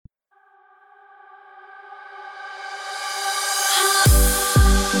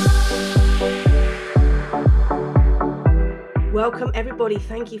Welcome, everybody.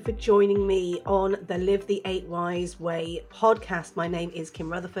 Thank you for joining me on the Live the 8 Wise Way podcast. My name is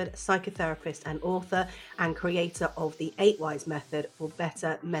Kim Rutherford, psychotherapist and author and creator of the 8 Wise method for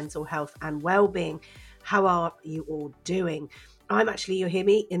better mental health and well-being. How are you all doing? You hear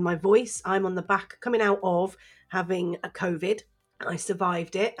me in my voice. I'm on the back coming out of having a COVID. I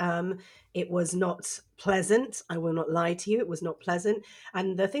survived it. It was not pleasant. I will not lie to you. It was not pleasant.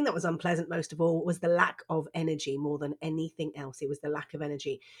 And the thing that was unpleasant most of all was the lack of energy more than anything else. It was the lack of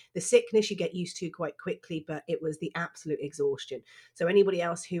energy. The sickness you get used to quite quickly, but it was the absolute exhaustion. So anybody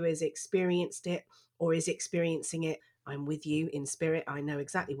else who has experienced it or is experiencing it, I'm with you in spirit. I know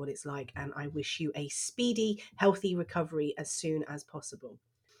exactly what it's like, and I wish you a speedy, healthy recovery as soon as possible.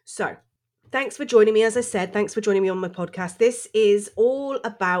 So, thanks for joining me. As I said, thanks for joining me on my podcast. This is all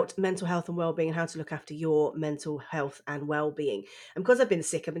about mental health and well-being and how to look after your mental health and well-being. And because I've been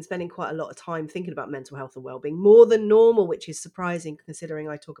sick, I've been spending quite a lot of time thinking about mental health and well-being, more than normal, which is surprising considering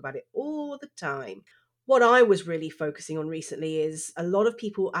I talk about it all the time. What I was really focusing on recently is a lot of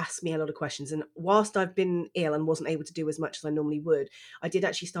people ask me a lot of questions. And whilst I've been ill and wasn't able to do as much as I normally would, I did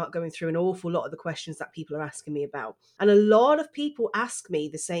actually start going through an awful lot of the questions that people are asking me about. And a lot of people ask me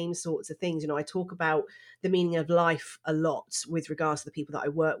the same sorts of things. You know, I talk about the meaning of life a lot with regards to the people that I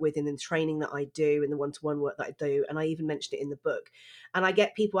work with in the training that I do and the one-to-one work that I do. And I even mentioned it in the book. And I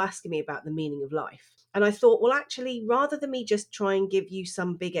get people asking me about the meaning of life. And I thought, well, actually, rather than me just try and give you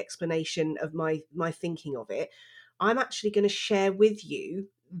some big explanation of my thinking of it, I'm actually going to share with you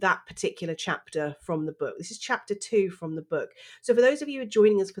that particular chapter from the book. This is chapter 2 from the book. So for those of you who are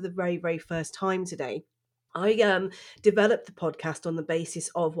joining us for the very, very first time today, I developed the podcast on the basis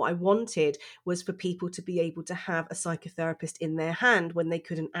of what I wanted was for people to be able to have a psychotherapist in their hand when they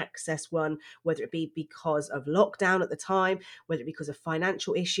couldn't access one, whether it be because of lockdown at the time, whether it be because of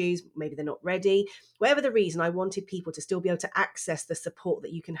financial issues, maybe they're not ready, whatever the reason, I wanted people to still be able to access the support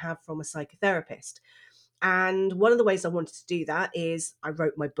that you can have from a psychotherapist. And one of the ways I wanted to do that is I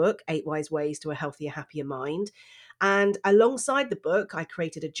wrote my book, 8 Wise Ways to a Healthier, Happier Mind. And alongside the book, I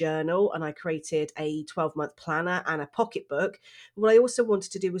created a journal and I created a 12-month planner and a pocketbook. What I also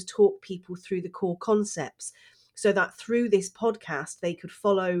wanted to do was talk people through the core concepts so that through this podcast, they could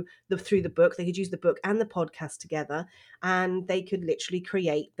follow through the book, they could use the book and the podcast together, and they could literally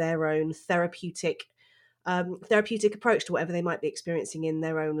create their own therapeutic approach to whatever they might be experiencing in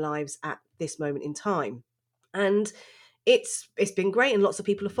their own lives at this moment in time. And it's been great, and lots of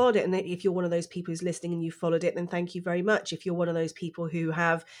people have followed it. And if you're one of those people who's listening and you followed it, then thank you very much. If you're one of those people who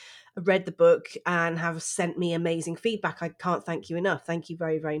have read the book and have sent me amazing feedback, I can't thank you enough. Thank you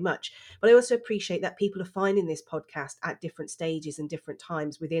very, very much. But I also appreciate that people are finding this podcast at different stages and different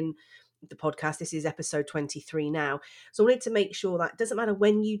times within the podcast. This is episode 23 now. So I wanted to make sure that it doesn't matter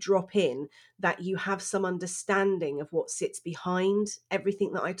when you drop in, that you have some understanding of what sits behind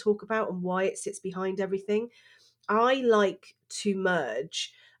everything that I talk about and why it sits behind everything. I like to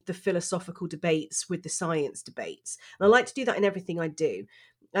merge the philosophical debates with the science debates. And I like to do that in everything I do.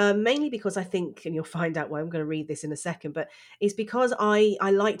 Mainly because I think, and you'll find out why, I'm going to read this in a second, but it's because I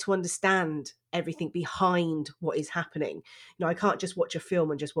like to understand everything behind what is happening. You know, I can't just watch a film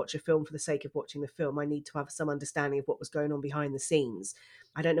and just watch a film for the sake of watching the film. I need to have some understanding of what was going on behind the scenes.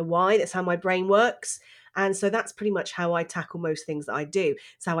 I don't know why, that's how my brain works. And so that's pretty much how I tackle most things that I do.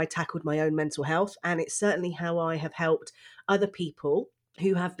 It's how I tackled my own mental health. And it's certainly how I have helped other people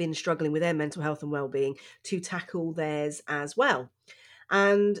who have been struggling with their mental health and well-being to tackle theirs as well.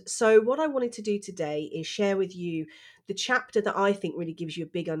 And so what I wanted to do today is share with you the chapter that I think really gives you a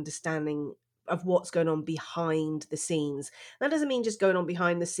big understanding of what's going on behind the scenes. That doesn't mean just going on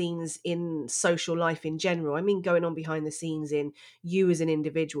behind the scenes in social life in general. I mean going on behind the scenes in you as an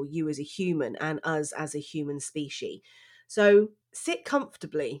individual, you as a human, and us as a human species. So sit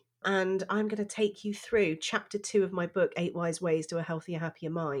comfortably, and I'm going to take you through chapter 2 of my book, 8 Wise Ways to a Healthier, Happier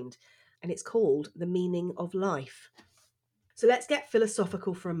Mind. And it's called The Meaning of Life. So let's get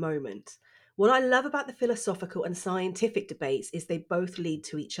philosophical for a moment. What I love about the philosophical and scientific debates is they both lead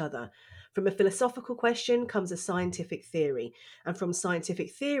to each other. From a philosophical question comes a scientific theory, and from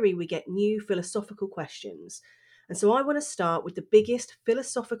scientific theory we get new philosophical questions. And so I want to start with the biggest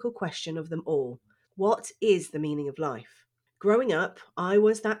philosophical question of them all. What is the meaning of life? Growing up, I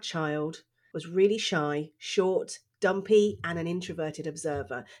was that child, was really shy, short, dumpy, and an introverted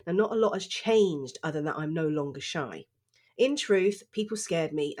observer. Now, not a lot has changed other than that I'm no longer shy. In truth, people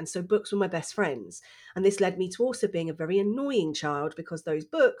scared me, and so books were my best friends. And this led me to also being a very annoying child, because those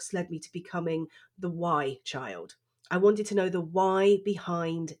books led me to becoming the why child. I wanted to know the why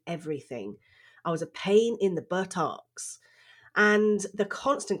behind everything. I was a pain in the buttocks. And the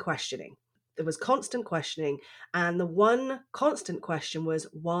constant questioning, There was constant questioning. And the one constant question was,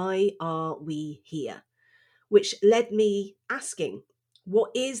 why are we here? Which led me asking,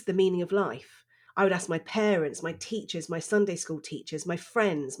 what is the meaning of life? I would ask my parents, my teachers, my Sunday school teachers, my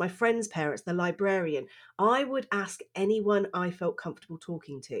friends' parents, the librarian. I would ask anyone I felt comfortable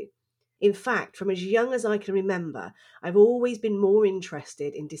talking to. In fact, from as young as I can remember, I've always been more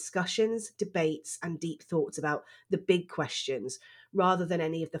interested in discussions, debates, and deep thoughts about the big questions rather than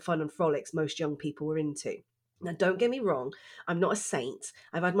any of the fun and frolics most young people were into. Now, don't get me wrong, I'm not a saint.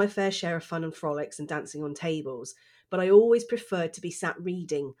 I've had my fair share of fun and frolics and dancing on tables, but I always preferred to be sat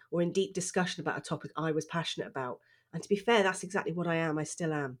reading or in deep discussion about a topic I was passionate about. And to be fair, that's exactly what I am. I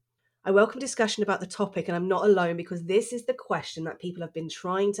still am. I welcome discussion about the topic, and I'm not alone because this is the question that people have been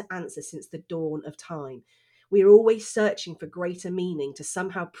trying to answer since the dawn of time. We are always searching for greater meaning to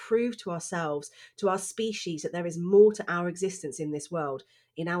somehow prove to ourselves, to our species, that there is more to our existence in this world,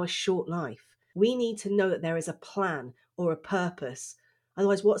 in our short life. We need to know that there is a plan or a purpose.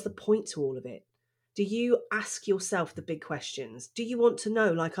 Otherwise, what's the point to all of it? Do you ask yourself the big questions? Do you want to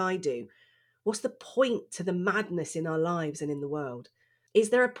know, like I do? What's the point to the madness in our lives and in the world? Is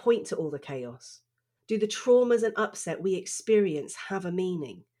there a point to all the chaos? Do the traumas and upset we experience have a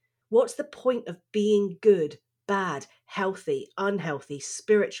meaning? What's the point of being good, bad, healthy, unhealthy,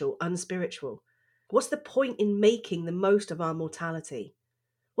 spiritual, unspiritual? What's the point in making the most of our mortality?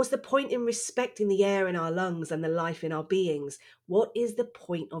 What's the point in respecting the air in our lungs and the life in our beings? What is the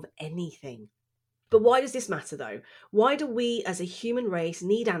point of anything? But why does this matter though? Why do we as a human race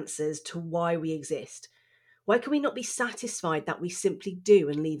need answers to why we exist? Why can we not be satisfied that we simply do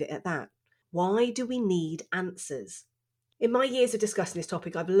and leave it at that? Why do we need answers? In my years of discussing this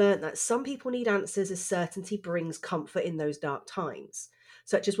topic, I've learned that some people need answers as certainty brings comfort in those dark times,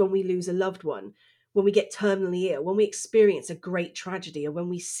 such as when we lose a loved one, when we get terminally ill, when we experience a great tragedy, or when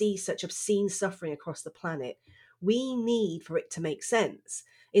we see such obscene suffering across the planet. We need for it to make sense.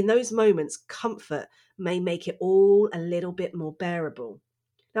 In those moments, comfort may make it all a little bit more bearable.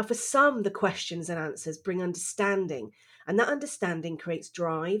 Now, for some, the questions and answers bring understanding, and that understanding creates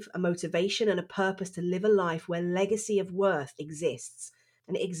drive, a motivation, and a purpose to live a life where legacy of worth exists,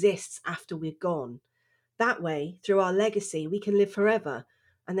 and it exists after we're gone. That way, through our legacy, we can live forever,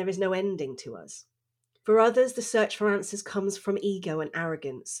 and there is no ending to us. For others, the search for answers comes from ego and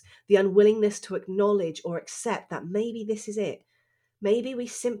arrogance, the unwillingness to acknowledge or accept that maybe this is it. Maybe we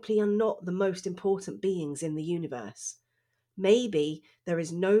simply are not the most important beings in the universe. Maybe there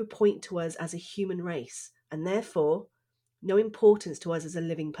is no point to us as a human race, and therefore no importance to us as a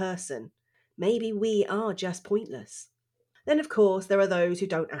living person. Maybe we are just pointless. Then, of course, there are those who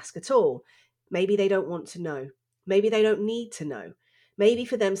don't ask at all. Maybe they don't want to know. Maybe they don't need to know. Maybe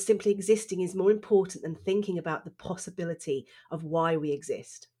for them, simply existing is more important than thinking about the possibility of why we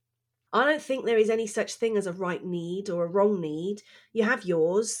exist. I don't think there is any such thing as a right need or a wrong need. You have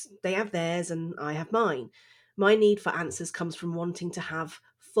yours, they have theirs, and I have mine. My need for answers comes from wanting to have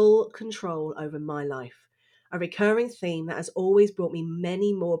full control over my life. A recurring theme that has always brought me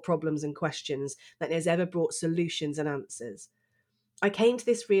many more problems and questions than it has ever brought solutions and answers. I came to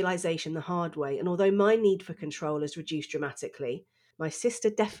this realization the hard way, and although my need for control has reduced dramatically, my sister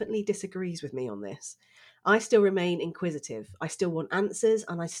definitely disagrees with me on this. I still remain inquisitive, I still want answers,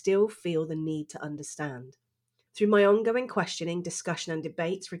 and I still feel the need to understand. Through my ongoing questioning, discussion, and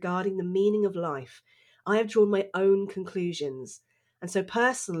debates regarding the meaning of life, I have drawn my own conclusions. And so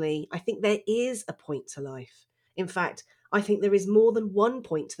personally, I think there is a point to life. In fact, I think there is more than one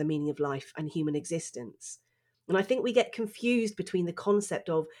point to the meaning of life and human existence. And I think we get confused between the concept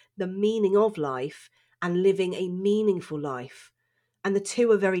of the meaning of life and living a meaningful life. And the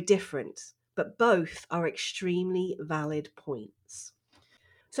two are very different, but both are extremely valid points.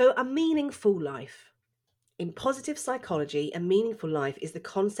 So, a meaningful life. In positive psychology, a meaningful life is the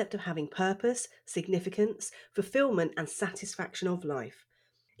concept of having purpose, significance, fulfillment, and satisfaction of life.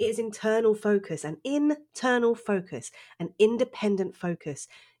 It is internal focus, an independent focus,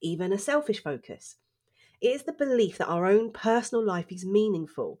 even a selfish focus. It is the belief that our own personal life is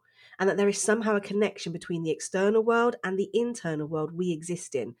meaningful and that there is somehow a connection between the external world and the internal world we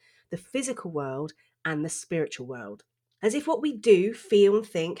exist in, the physical world and the spiritual world. As if what we do, feel, and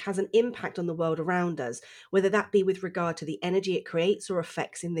think has an impact on the world around us, whether that be with regard to the energy it creates or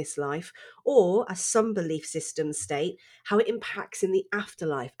affects in this life, or, as some belief systems state, how it impacts in the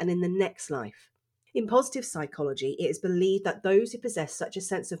afterlife and in the next life. In positive psychology, it is believed that those who possess such a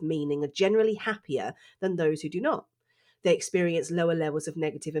sense of meaning are generally happier than those who do not. They experience lower levels of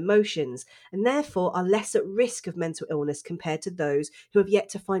negative emotions and therefore are less at risk of mental illness compared to those who have yet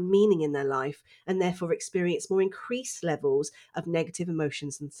to find meaning in their life and therefore experience more increased levels of negative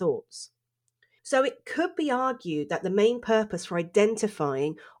emotions and thoughts. So it could be argued that the main purpose for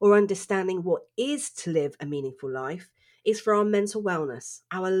identifying or understanding what is to live a meaningful life is for our mental wellness,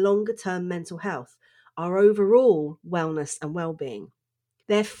 our longer term mental health, our overall wellness and well-being.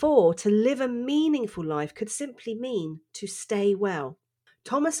 Therefore, to live a meaningful life could simply mean to stay well.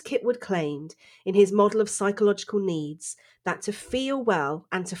 Thomas Kitwood claimed in his model of psychological needs that to feel well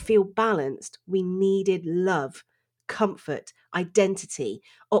and to feel balanced, we needed love, comfort, identity,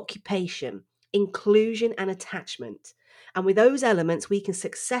 occupation, inclusion, and attachment. And with those elements, we can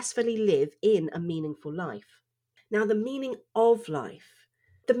successfully live in a meaningful life. Now, the meaning of life.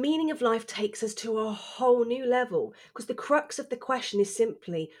 The meaning of life takes us to a whole new level because the crux of the question is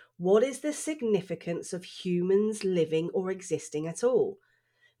simply what is the significance of humans living or existing at all?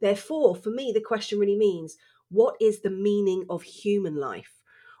 Therefore, for me, the question really means what is the meaning of human life?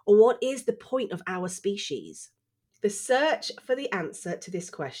 Or what is the point of our species? The search for the answer to this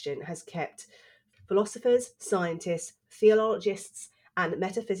question has kept philosophers, scientists, theologians, and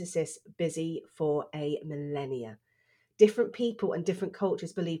metaphysicists busy for a millennia. Different people and different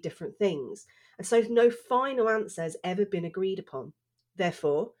cultures believe different things, and so no final answer has ever been agreed upon.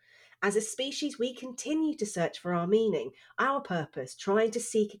 Therefore, as a species, we continue to search for our meaning, our purpose, trying to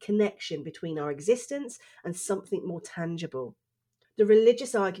seek a connection between our existence and something more tangible. The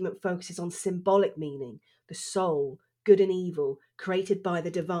religious argument focuses on symbolic meaning, the soul, good and evil, created by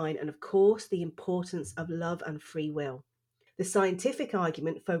the divine, and of course, the importance of love and free will. The scientific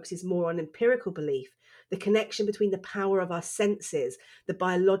argument focuses more on empirical belief, the connection between the power of our senses, the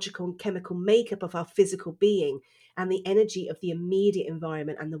biological and chemical makeup of our physical being, and the energy of the immediate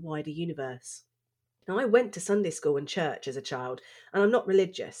environment and the wider universe. Now, I went to Sunday school and church as a child, and I'm not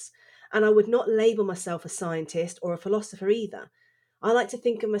religious, and I would not label myself a scientist or a philosopher either. I like to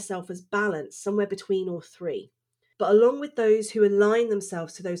think of myself as balanced, somewhere between all three. But along with those who align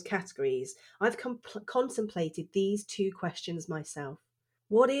themselves to those categories, I've contemplated these two questions myself.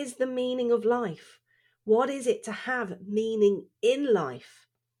 What is the meaning of life? What is it to have meaning in life?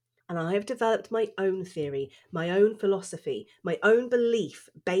 And I have developed my own theory, my own philosophy, my own belief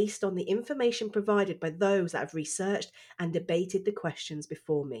based on the information provided by those that have researched and debated the questions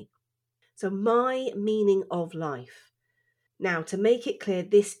before me. So, my meaning of life. Now, to make it clear,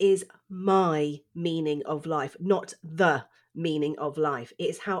 this is my meaning of life, not the meaning of life. It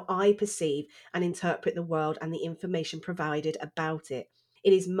is how I perceive and interpret the world and the information provided about it.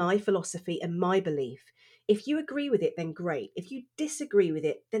 It is my philosophy and my belief. If you agree with it, then great. If you disagree with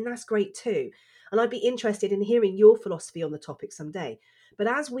it, then that's great too. And I'd be interested in hearing your philosophy on the topic someday. But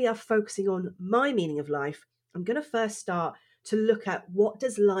as we are focusing on my meaning of life, I'm going to first start to look at what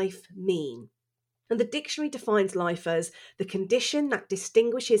does life mean? And the dictionary defines life as the condition that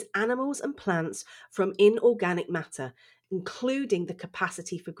distinguishes animals and plants from inorganic matter, including the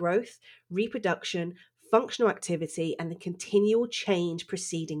capacity for growth, reproduction, functional activity, and the continual change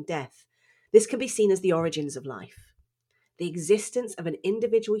preceding death. This can be seen as the origins of life, the existence of an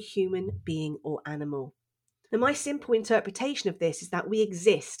individual human being or animal. Now, my simple interpretation of this is that we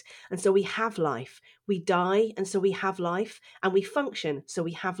exist, and so we have life. We die, and so we have life. And we function, so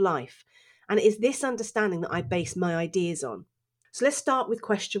we have life. And it is this understanding that I base my ideas on. So let's start with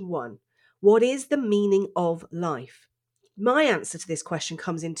question one. What is the meaning of life? My answer to this question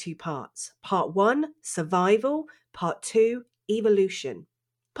comes in two parts. Part one, survival. Part two, evolution.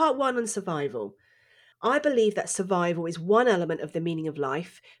 Part one on survival. I believe that survival is one element of the meaning of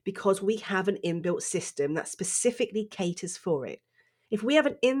life because we have an inbuilt system that specifically caters for it. If we have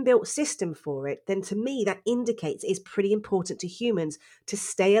an inbuilt system for it, then to me that indicates it's pretty important to humans to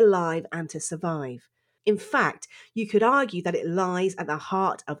stay alive and to survive. In fact, you could argue that it lies at the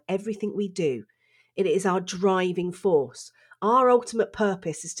heart of everything we do. It is our driving force. Our ultimate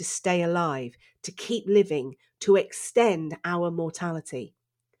purpose is to stay alive, to keep living, to extend our mortality.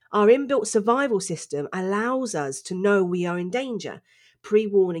 Our inbuilt survival system allows us to know we are in danger,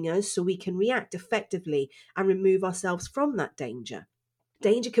 pre-warning us so we can react effectively and remove ourselves from that danger.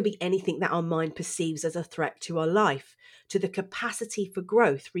 Danger could be anything that our mind perceives as a threat to our life, to the capacity for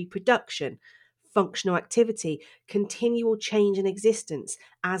growth, reproduction, functional activity, continual change in existence,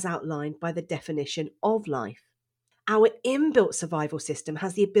 as outlined by the definition of life. Our inbuilt survival system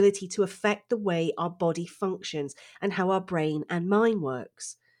has the ability to affect the way our body functions and how our brain and mind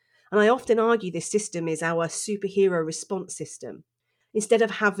works. And I often argue this system is our superhero response system. Instead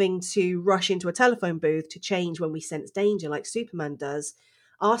of having to rush into a telephone booth to change when we sense danger like Superman does,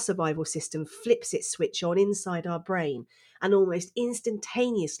 our survival system flips its switch on inside our brain, and almost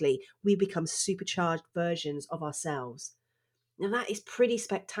instantaneously we become supercharged versions of ourselves. Now that is pretty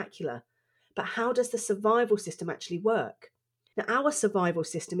spectacular. But how does the survival system actually work? Now, our survival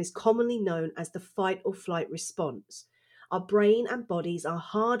system is commonly known as the fight or flight response. Our brain and bodies are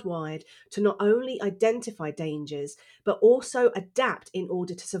hardwired to not only identify dangers, but also adapt in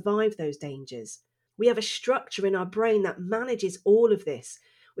order to survive those dangers. We have a structure in our brain that manages all of this,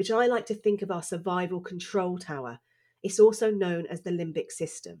 which I like to think of our survival control tower. It's also known as the limbic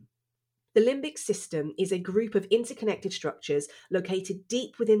system. The limbic system is a group of interconnected structures located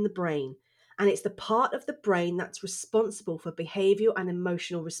deep within the brain, and it's the part of the brain that's responsible for behavioral and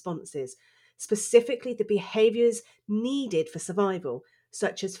emotional responses, specifically the behaviors needed for survival,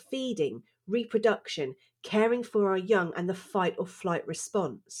 such as feeding, reproduction, caring for our young, and the fight or flight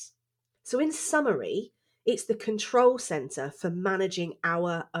response. So, in summary, it's the control center for managing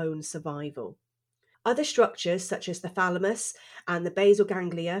our own survival. Other structures, such as the thalamus and the basal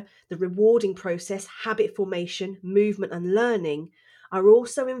ganglia, the rewarding process, habit formation, movement, and learning, are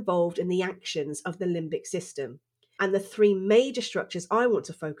also involved in the actions of the limbic system. And the three major structures I want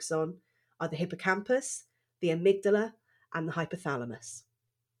to focus on are the hippocampus, the amygdala, and the hypothalamus.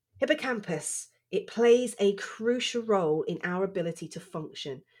 Hippocampus, it plays a crucial role in our ability to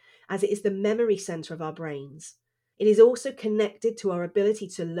function, as it is the memory center of our brains. It is also connected to our ability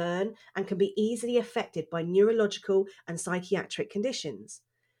to learn and can be easily affected by neurological and psychiatric conditions.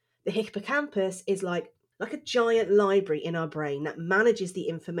 The hippocampus is like a giant library in our brain that manages the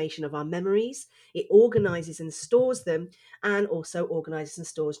information of our memories. It organizes and stores them, and also organizes and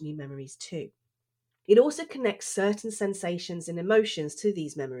stores new memories too. It also connects certain sensations and emotions to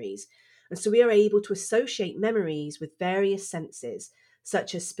these memories, and so we are able to associate memories with various senses,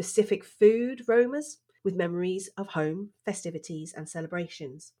 such as specific food aromas, with memories of home, festivities, and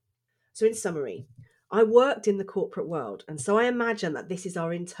celebrations. So, in summary, I worked in the corporate world, and so I imagine that this is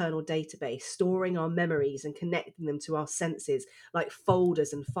our internal database, storing our memories and connecting them to our senses like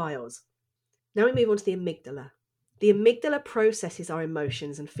folders and files. Now we move on to the amygdala. The amygdala processes our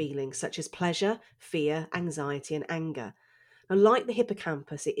emotions and feelings such as pleasure, fear, anxiety, and anger. And like the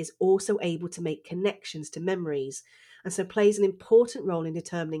hippocampus, it is also able to make connections to memories, and so plays an important role in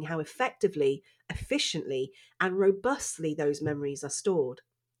determining how effectively, efficiently, and robustly those memories are stored.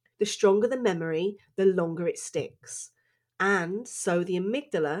 The stronger the memory, the longer it sticks. And so the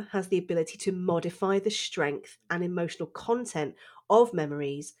amygdala has the ability to modify the strength and emotional content of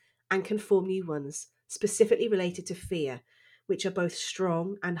memories and can form new ones, specifically related to fear, which are both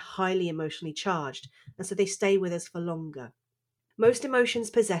strong and highly emotionally charged, and so they stay with us for longer. Most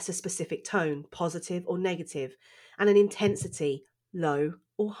emotions possess a specific tone, positive or negative, and an intensity, low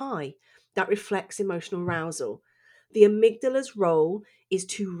or high, that reflects emotional arousal. The amygdala's role is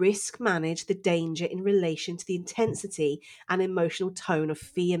to risk manage the danger in relation to the intensity and emotional tone of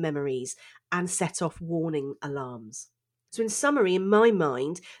fear memories and set off warning alarms. So, in summary, in my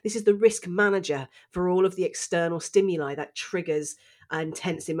mind, this is the risk manager for all of the external stimuli that triggers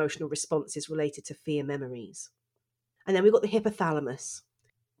intense emotional responses related to fear memories. And then we've got the hypothalamus.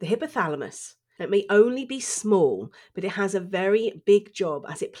 The hypothalamus, it may only be small, but it has a very big job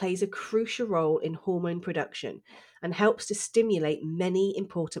as it plays a crucial role in hormone production and helps to stimulate many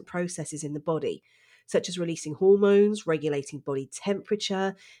important processes in the body, such as releasing hormones, regulating body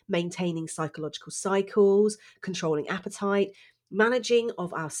temperature, maintaining psychological cycles, controlling appetite, managing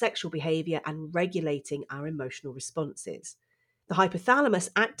of our sexual behavior, and regulating our emotional responses. The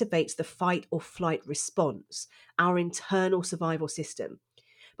hypothalamus activates the fight or flight response, our internal survival system,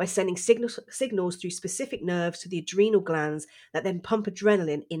 by sending signals through specific nerves to the adrenal glands that then pump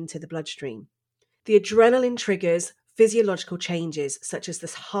adrenaline into the bloodstream. The adrenaline triggers physiological changes such as the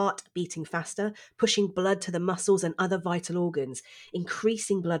heart beating faster, pushing blood to the muscles and other vital organs,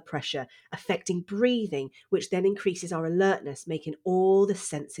 increasing blood pressure, affecting breathing, which then increases our alertness, making all the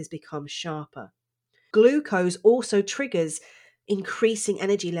senses become sharper. Glucose also triggers increasing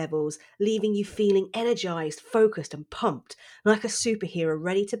energy levels, leaving you feeling energized, focused, and pumped, like a superhero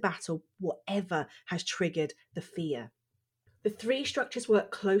ready to battle whatever has triggered the fear. The three structures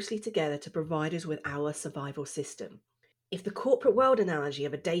work closely together to provide us with our survival system. If the corporate world analogy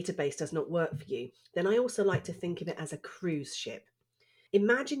of a database does not work for you, then I also like to think of it as a cruise ship.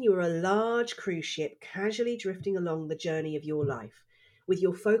 Imagine you are a large cruise ship casually drifting along the journey of your life, with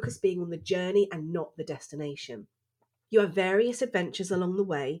your focus being on the journey and not the destination. You have various adventures along the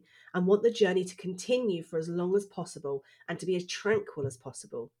way and want the journey to continue for as long as possible and to be as tranquil as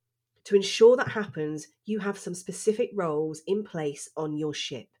possible. To ensure that happens, you have some specific roles in place on your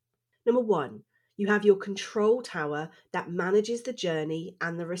ship. Number one, you have your control tower that manages the journey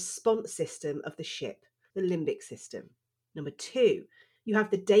and the response system of the ship, the limbic system. Number two, you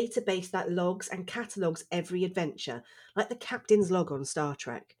have the database that logs and catalogues every adventure, like the captain's log on Star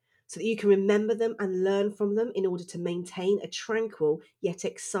Trek. so that you can remember them and learn from them in order to maintain a tranquil yet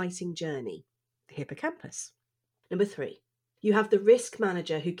exciting journey. The hippocampus. Number 3. You have the risk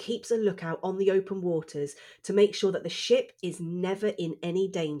manager who keeps a lookout on the open waters to make sure that the ship is never in any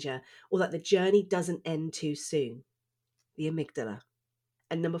danger or that the journey doesn't end too soon. The amygdala.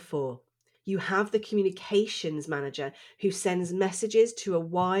 And number 4, you have the communications manager who sends messages to a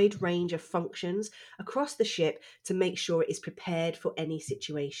wide range of functions across the ship to make sure it is prepared for any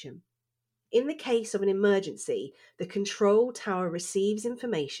situation. In the case of an emergency, the control tower receives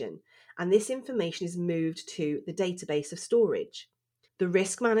information, and this information is moved to the database of storage. The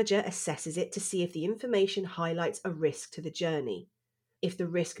risk manager assesses it to see if the information highlights a risk to the journey. If the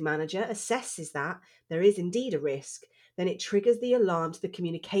risk manager assesses that there is indeed a risk, then it triggers the alarm to the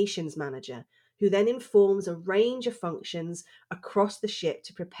communications manager, who then informs a range of functions across the ship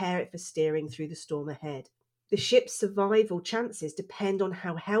to prepare it for steering through the storm ahead. The ship's survival chances depend on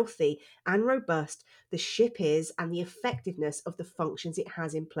how healthy and robust the ship is and the effectiveness of the functions it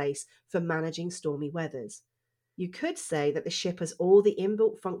has in place for managing stormy weathers. You could say that the ship has all the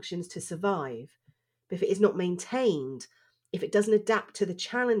inbuilt functions to survive, but if it is not maintained, if it doesn't adapt to the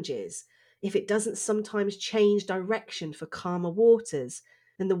challenges, if it doesn't sometimes change direction for calmer waters,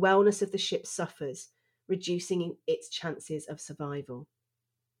 then the wellness of the ship suffers, reducing its chances of survival.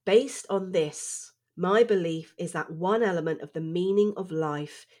 Based on this, my belief is that one element of the meaning of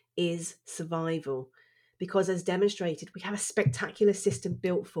life is survival, because as demonstrated, we have a spectacular system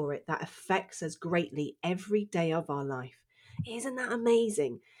built for it that affects us greatly every day of our life. Isn't that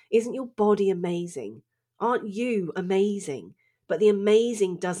amazing? Isn't your body amazing? Aren't you amazing? But the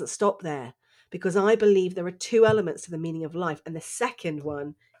amazing doesn't stop there, because I believe there are two elements to the meaning of life, and the second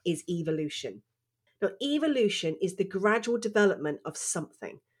one is evolution. Now, evolution is the gradual development of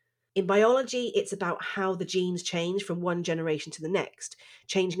something. In biology, it's about how the genes change from one generation to the next,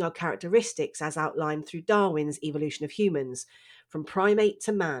 changing our characteristics as outlined through Darwin's Evolution of Humans, from primate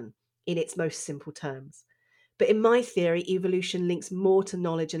to man, in its most simple terms. But in my theory, evolution links more to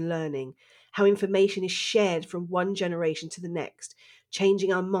knowledge and learning, how information is shared from one generation to the next,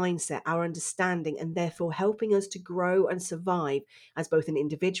 changing our mindset, our understanding, and therefore helping us to grow and survive as both an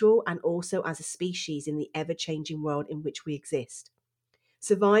individual and also as a species in the ever-changing world in which we exist.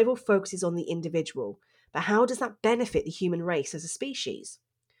 Survival focuses on the individual, but how does that benefit the human race as a species?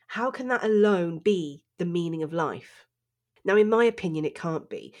 How can that alone be the meaning of life? Now, in my opinion, it can't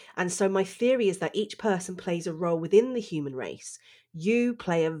be. And so my theory is that each person plays a role within the human race. You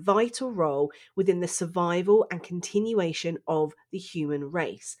play a vital role within the survival and continuation of the human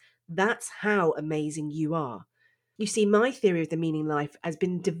race. That's how amazing you are. You see, my theory of the meaning life has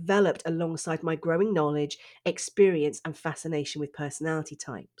been developed alongside my growing knowledge, experience, and fascination with personality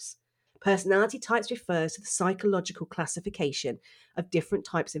types. Personality types refers to the psychological classification of different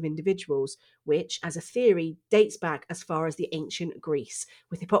types of individuals, which, as a theory, dates back as far as the ancient Greece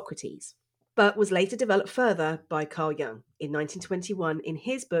with Hippocrates, but was later developed further by Carl Jung in 1921 in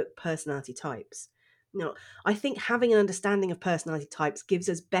his book Personality Types. Now, I think having an understanding of personality types gives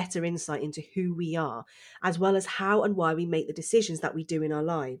us better insight into who we are, as well as how and why we make the decisions that we do in our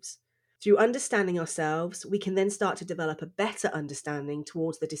lives. Through understanding ourselves, we can then start to develop a better understanding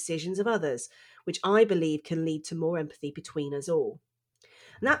towards the decisions of others, which I believe can lead to more empathy between us all.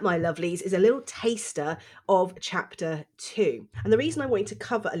 And that, my lovelies, is a little taster of chapter 2. And the reason I wanted to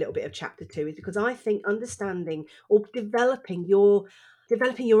cover a little bit of chapter 2 is because I think understanding or developing your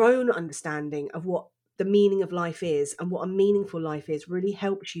own understanding of what the meaning of life is and what a meaningful life is really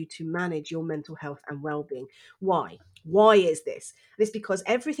helps you to manage your mental health and well-being. Why? Why is this? And it's because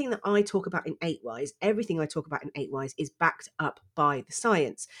everything that I talk about in 8Wise, everything I talk about in 8Wise is backed up by the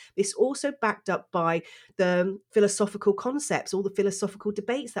science. It's also backed up by the philosophical concepts, all the philosophical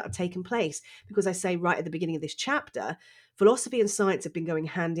debates that have taken place. Because I say right at the beginning of this chapter, philosophy and science have been going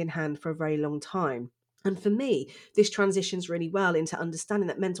hand in hand for a very long time. And for me, this transitions really well into understanding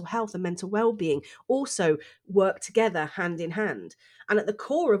that mental health and mental well-being also work together hand in hand. And at the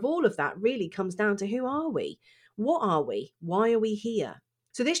core of all of that really comes down to who are we? What are we? Why are we here?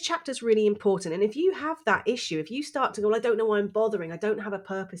 So this chapter is really important. And if you have that issue, if you start to go, well, I don't know why I'm bothering, I don't have a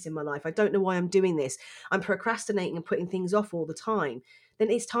purpose in my life, I don't know why I'm doing this, I'm procrastinating and putting things off all the time, then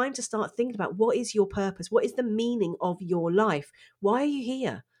it's time to start thinking about what is your purpose? What is the meaning of your life? Why are you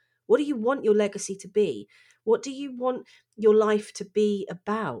here? What do you want your legacy to be? What do you want your life to be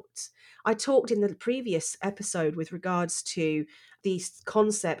about? I talked in the previous episode with regards to the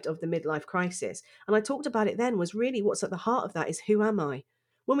concept of the midlife crisis. And I talked about it then was really what's at the heart of that is who am I?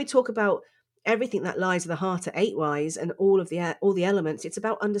 When we talk about everything that lies at the heart of 8Wise and all the elements, it's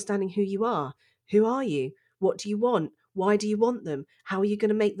about understanding who you are. Who are you? What do you want? Why do you want them? How are you going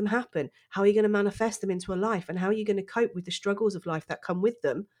to make them happen? How are you going to manifest them into a life? And how are you going to cope with the struggles of life that come with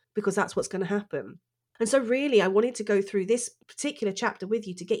them? Because that's what's going to happen. And so really, I wanted to go through this particular chapter with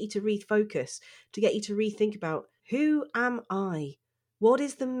you to get you to refocus, to get you to rethink about, who am I? What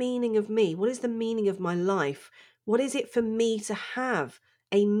is the meaning of me? What is the meaning of my life? What is it for me to have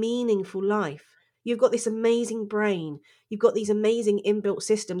a meaningful life? You've got this amazing brain. You've got these amazing inbuilt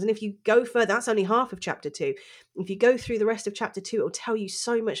systems. And if you go further, that's only half of chapter 2. If you go through the rest of chapter 2, it will tell you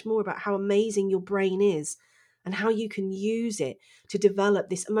so much more about how amazing your brain is and how you can use it to develop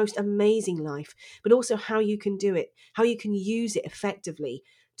this most amazing life, but also how you can do it, how you can use it effectively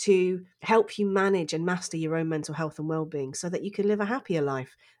to help you manage and master your own mental health and well-being so that you can live a happier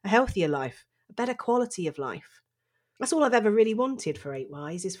life, a healthier life, a better quality of life. That's all I've ever really wanted for 8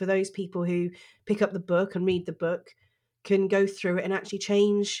 Wise, is for those people who pick up the book and read the book can go through it and actually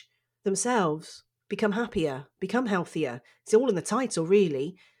change themselves, become happier, become healthier. It's all in the title,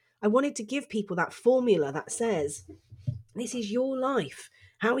 really. I wanted to give people that formula that says, this is your life.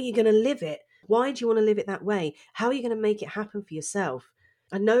 How are you going to live it? Why do you want to live it that way? How are you going to make it happen for yourself?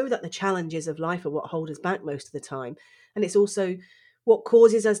 I know that the challenges of life are what hold us back most of the time. And it's also what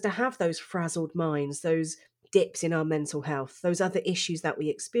causes us to have those frazzled minds, those dips in our mental health, those other issues that we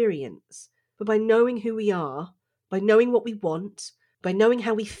experience. But by knowing who we are, by knowing what we want, by knowing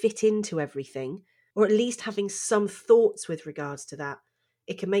how we fit into everything, or at least having some thoughts with regards to that,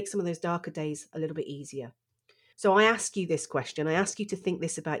 it can make some of those darker days a little bit easier. So I ask you this question. I ask you to think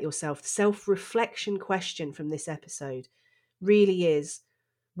this about yourself. The self-reflection question from this episode really is,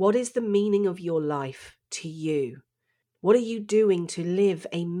 what is the meaning of your life to you? What are you doing to live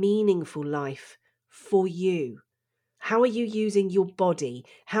a meaningful life for you? How are you using your body?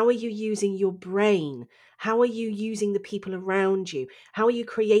 How are you using your brain? How are you using the people around you? How are you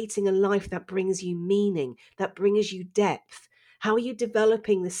creating a life that brings you meaning, that brings you depth? How are you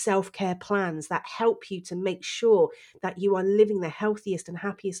developing the self-care plans that help you to make sure that you are living the healthiest and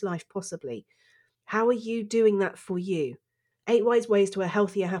happiest life possibly? How are you doing that for you? 8 Wise Ways to a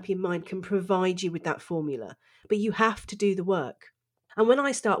Healthier, Happier Mind can provide you with that formula, but you have to do the work. And when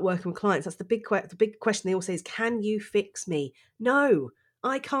I start working with clients, that's the big question they all say is, can you fix me? No,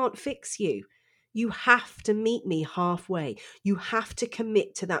 I can't fix you. You have to meet me halfway. You have to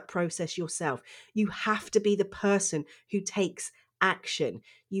commit to that process yourself. You have to be the person who takes action.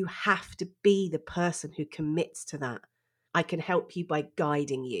 You have to be the person who commits to that. I can help you by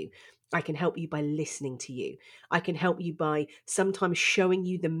guiding you. I can help you by listening to you. I can help you by sometimes showing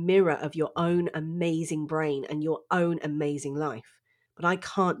you the mirror of your own amazing brain and your own amazing life. But I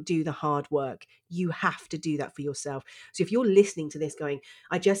can't do the hard work. You have to do that for yourself. So if you're listening to this going,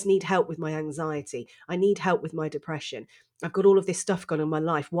 I just need help with my anxiety, I need help with my depression, I've got all of this stuff going on in my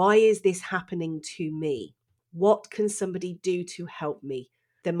life, why is this happening to me? What can somebody do to help me?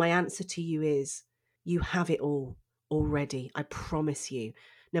 Then my answer to you is, you have it all already. I promise you.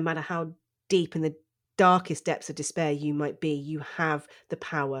 No matter how deep in the darkest depths of despair you might be, you have the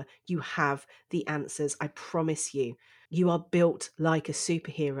power, you have the answers. I promise you. You are built like a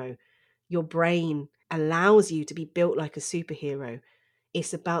superhero. Your brain allows you to be built like a superhero.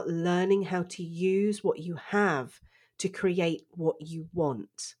 It's about learning how to use what you have to create what you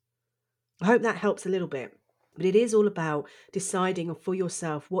want. I hope that helps a little bit. But it is all about deciding for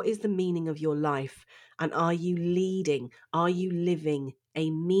yourself, what is the meaning of your life? And are you leading? Are you living a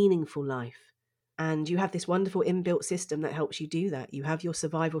meaningful life? And you have this wonderful inbuilt system that helps you do that. You have your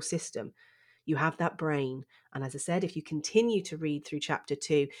survival system. You have that brain. And as I said, if you continue to read through chapter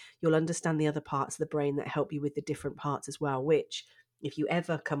 2, you'll understand the other parts of the brain that help you with the different parts as well, which if you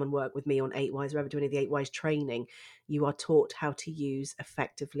ever come and work with me on 8 Wise or ever do any of the 8 Wise training, you are taught how to use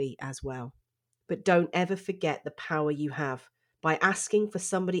effectively as well. But don't ever forget the power you have by asking for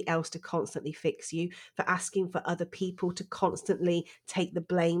somebody else to constantly fix you, for asking for other people to constantly take the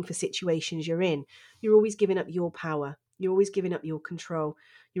blame for situations you're in. You're always giving up your power. You're always giving up your control.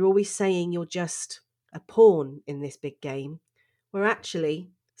 You're always saying you're just a pawn in this big game, where actually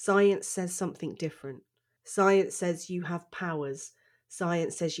science says something different. Science says you have powers.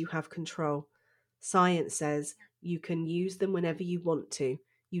 Science says you have control. Science says you can use them whenever you want to.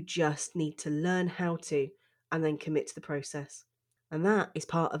 You just need to learn how to and then commit to the process. And that is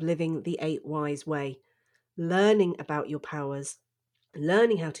part of living the 8 Wise way. Learning about your powers,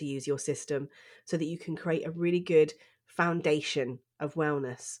 learning how to use your system so that you can create a really good foundation of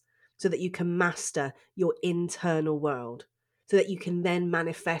wellness, so that you can master your internal world, so that you can then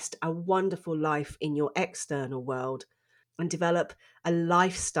manifest a wonderful life in your external world and develop a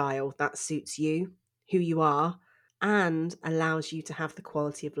lifestyle that suits you, who you are, and allows you to have the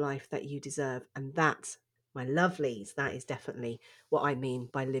quality of life that you deserve. And that My lovelies, that is definitely what I mean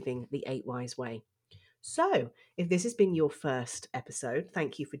by living the 8 Wise way. So, if this has been your first episode,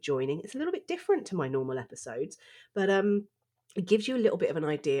 thank you for joining. It's a little bit different to my normal episodes, but it gives you a little bit of an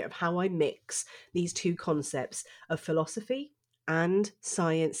idea of how I mix these two concepts of philosophy and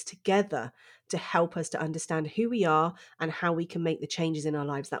science together to help us to understand who we are and how we can make the changes in our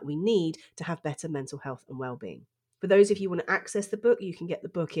lives that we need to have better mental health and well-being. For those of you who want to access the book, you can get the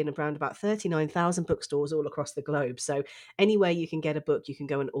book in around about 39,000 bookstores all across the globe. So anywhere you can get a book, you can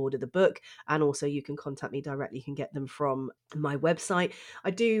go and order the book. And also you can contact me directly. You can get them from my website.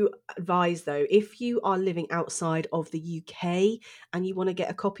 I do advise, though, if you are living outside of the UK and you want to get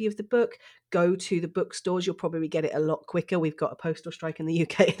a copy of the book, go to the bookstores. You'll probably get it a lot quicker. We've got a postal strike in the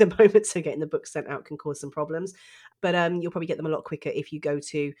UK at the moment, so getting the book sent out can cause some problems. But you'll probably get them a lot quicker if you go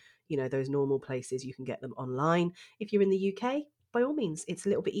to, those normal places. You can get them online. If you're in the UK, by all means, it's a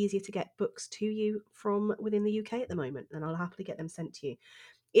little bit easier to get books to you from within the UK at the moment, and I'll happily get them sent to you.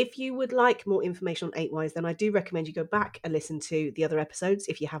 If you would like more information on 8 Wise, then I do recommend you go back and listen to the other episodes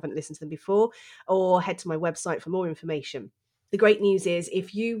if you haven't listened to them before, or head to my website for more information. The great news is,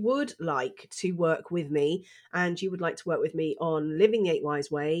 if you would like to work with me and you would like to work with me on living the 8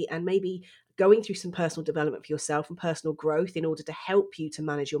 Wise way and maybe going through some personal development for yourself and personal growth in order to help you to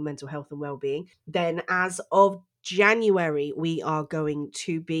manage your mental health and well-being, then as of January, we are going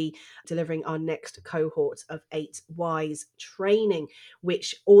to be delivering our next cohort of 8 Wise training,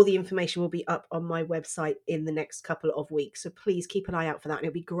 which all the information will be up on my website in the next couple of weeks. So please keep an eye out for that. And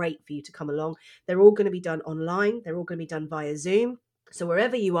it'll be great for you to come along. They're all going to be done online. They're all going to be done via Zoom. So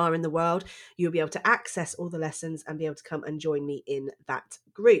wherever you are in the world, you'll be able to access all the lessons and be able to come and join me in that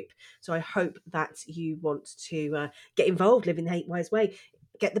group. So I hope that you want to get involved, living the 8 Wise way.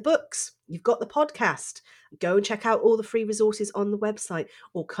 Get the books. You've got the podcast. Go and check out all the free resources on the website,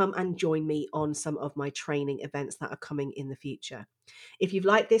 or come and join me on some of my training events that are coming in the future. If you've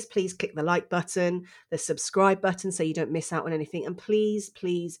liked this, please click the like button, the subscribe button, so you don't miss out on anything. And please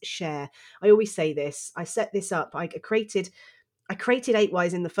share. I always say this. I set this up. I created 8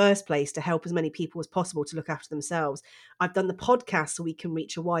 Wise in the first place to help as many people as possible to look after themselves. I've done the podcast so we can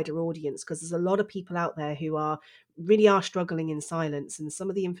reach a wider audience, because there's a lot of people out there who really are struggling in silence, and some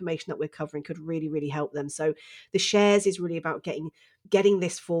of the information that we're covering could really help them. So the shares is really about getting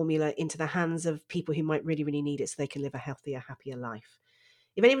this formula into the hands of people who might really need it, so they can live a healthier, happier life.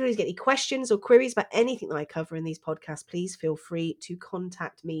 If anybody's got any questions or queries about anything that I cover in these podcasts, please feel free to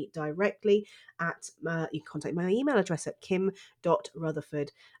contact me directly you can contact my email address at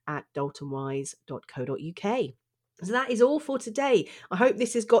kim.rutherford@daltonwise.co.uk. So that is all for today. I hope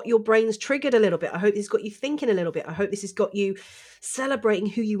this has got your brains triggered a little bit. I hope this has got you thinking a little bit. I hope this has got you celebrating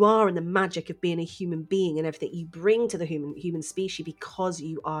who you are and the magic of being a human being and everything you bring to the human species, because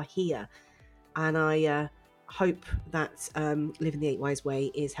you are here. And I hope that living the 8 Wise way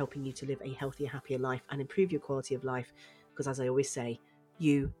is helping you to live a healthier, happier life and improve your quality of life, because as I always say,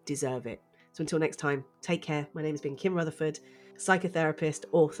 you deserve it. So until next time, take care. My name has been Kim Rutherford, psychotherapist,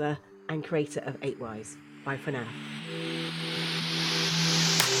 author, and creator of 8 Wise. Bye for now.